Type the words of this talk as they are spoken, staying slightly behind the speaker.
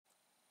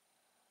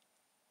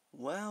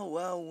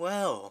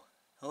Well.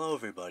 Hello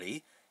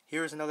everybody.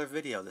 Here is another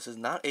video. This is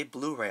not a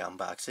Blu-ray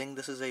unboxing.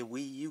 This is a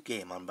Wii U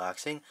game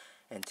unboxing.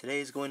 And today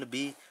is going to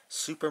be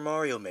Super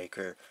Mario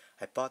Maker.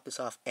 I bought this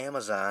off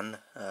Amazon.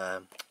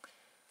 What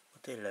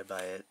day did I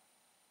buy it?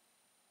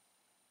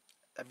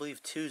 I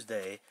believe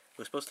Tuesday. It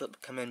was supposed to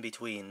come in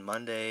between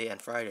Monday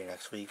and Friday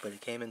next week, but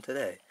it came in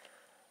today.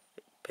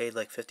 It paid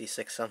like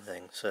 56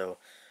 something, so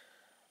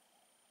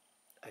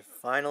I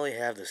finally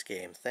have this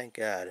game. Thank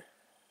God.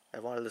 I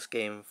wanted this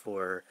game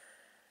for...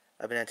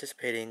 I've been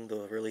anticipating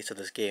the release of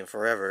this game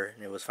forever,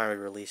 and it was finally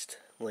released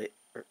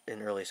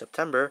in early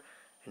September,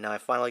 and now I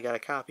finally got a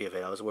copy of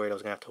it. I was worried I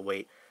was going to have to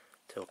wait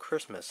till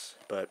Christmas,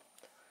 but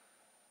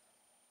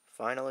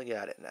finally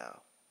got it now.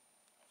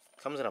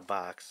 It comes in a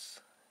box,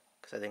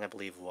 because I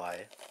believe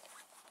why.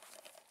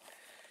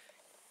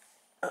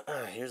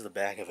 Here's the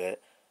back of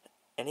it.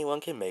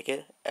 Anyone can make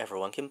it,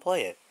 everyone can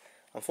play it.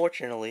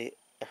 Unfortunately,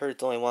 I heard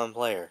it's only one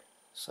player,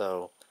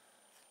 so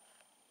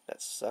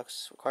that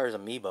sucks. Requires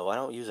amiibo. I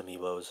don't use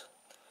amiibos.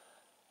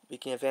 We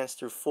can advance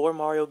through 4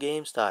 Mario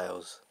game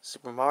styles: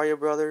 Super Mario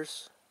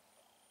Brothers,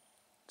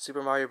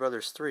 Super Mario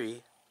Brothers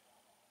 3,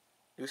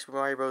 New Super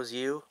Mario Bros.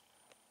 U,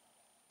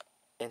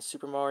 and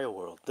Super Mario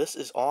World. This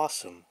is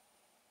awesome.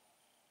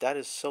 That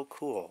is so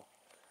cool.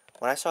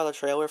 When I saw the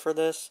trailer for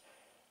this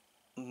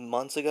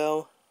months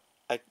ago,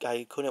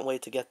 I couldn't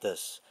wait to get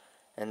this.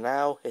 And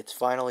now it's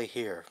finally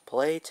here.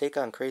 Play, take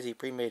on crazy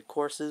pre-made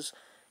courses,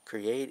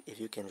 create,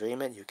 if you can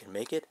dream it, you can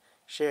make it,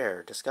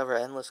 share, discover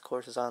endless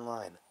courses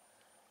online.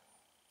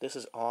 This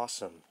is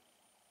awesome.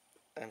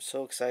 I'm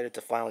so excited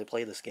to finally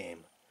play this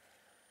game.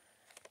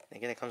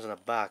 Again, it comes in a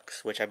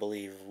box, which I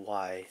believe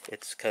why.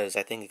 It's because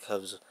I think it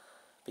comes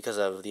because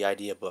of the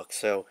idea book.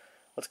 So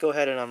let's go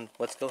ahead and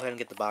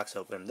get the box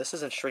open. This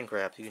isn't shrink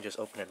wrap. You can just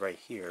open it right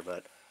here,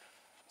 but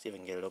see if we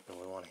can get it open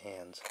with one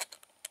hand.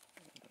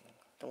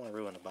 Don't want to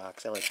ruin the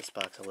box. I like this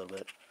box a little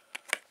bit.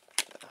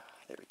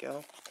 There we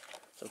go.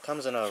 So it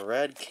comes in a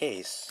red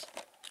case,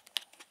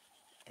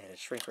 and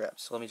it's shrink wrapped.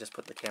 So let me just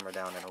put the camera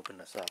down and open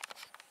this up.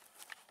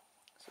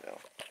 So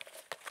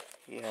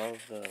you have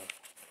the...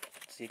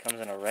 See, it comes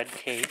in a red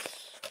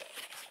case.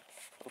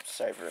 Oops,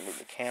 sorry for removing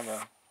the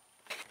camera.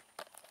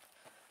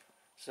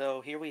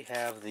 So here we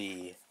have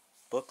the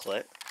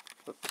booklet.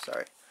 Oops,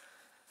 sorry.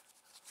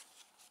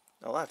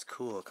 Oh, that's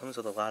cool. It comes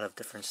with a lot of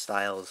different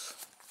styles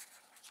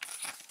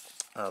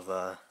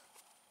of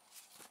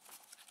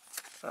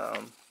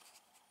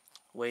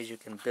ways you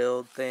can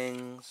build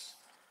things.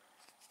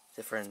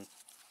 Different...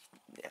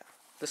 Yeah.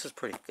 This is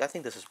pretty... I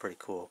think this is pretty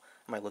cool.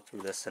 I might look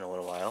through this in a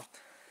little while.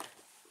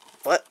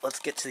 But let's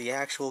get to the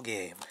actual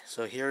game.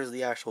 So here's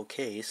the actual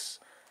case.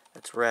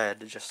 It's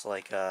red, just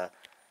like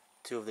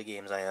 2 of the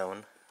games I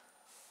own.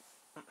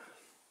 So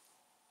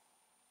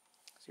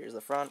here's the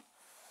front.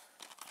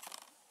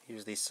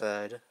 Here's the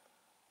side.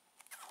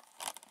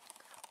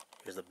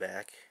 Here's the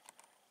back.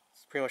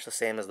 It's pretty much the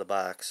same as the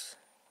box.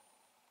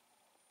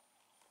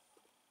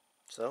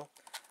 So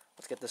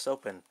let's get this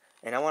open.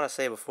 And I want to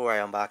say before I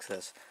unbox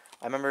this,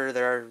 I remember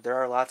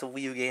there are lots of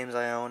Wii U games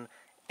I own,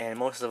 and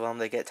most of them,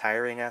 they get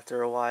tiring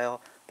after a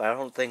while, but I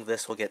don't think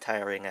this will get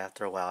tiring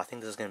after a while. I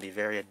think this is going to be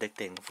very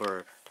addicting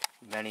for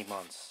many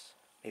months,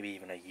 maybe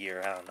even a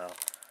year, I don't know.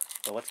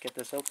 So let's get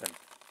this open.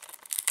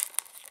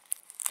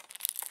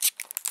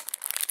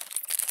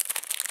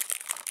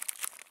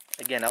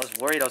 Again, I was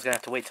worried I was going to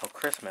have to wait till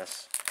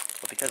Christmas,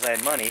 but because I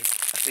had money,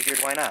 I figured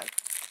why not.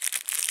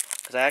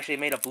 Because I actually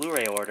made a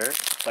Blu-ray order,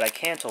 but I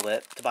canceled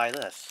it to buy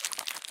this.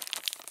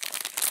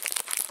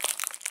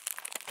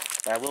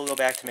 But I will go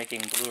back to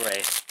making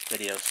Blu-ray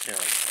videos soon.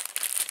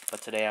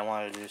 But today I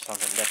wanted to do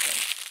something different.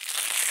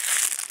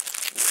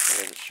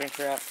 Here's the shrink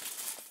wrap.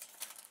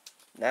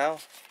 Now,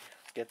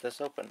 let's get this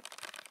open.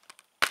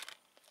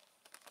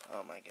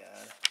 Oh my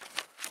god.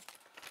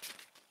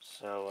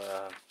 So,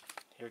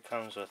 here it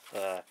comes with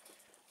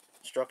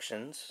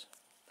instructions.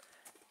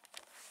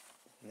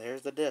 And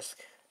there's the disc.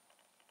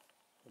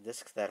 The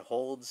disc that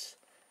holds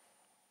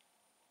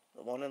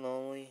the one and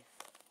only...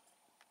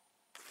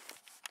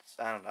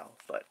 I don't know,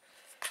 but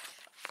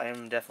I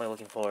am definitely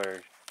looking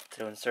forward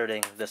to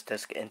inserting this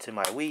disc into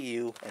my Wii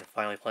U and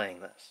finally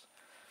playing this.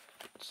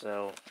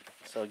 So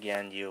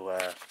again,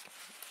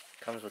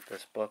 comes with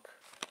this book.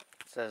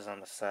 It says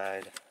on the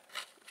side,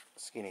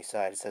 skinny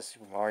side, it says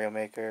Super Mario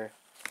Maker.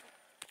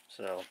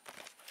 So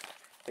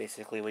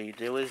basically what you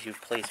do is you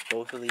place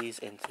both of these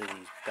into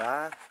these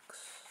box.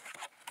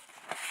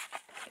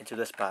 Into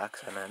this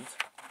box, I meant.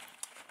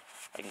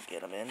 I can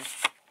get them in.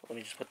 Let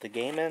me just put the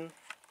game in.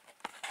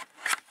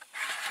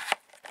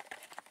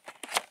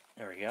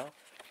 There we go.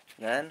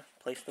 Then,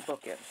 place the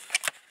book in.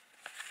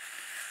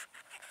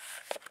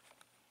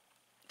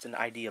 It's an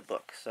idea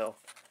book, so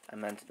I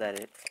meant that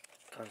it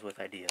comes with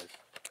ideas.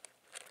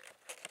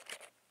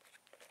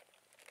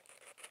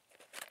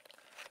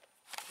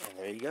 And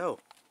there you go.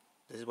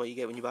 This is what you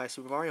get when you buy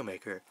Super Mario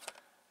Maker.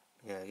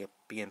 You're gonna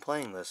begin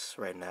playing this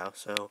right now,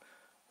 so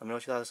let me know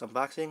what you thought of this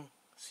unboxing.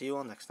 See you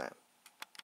all next time.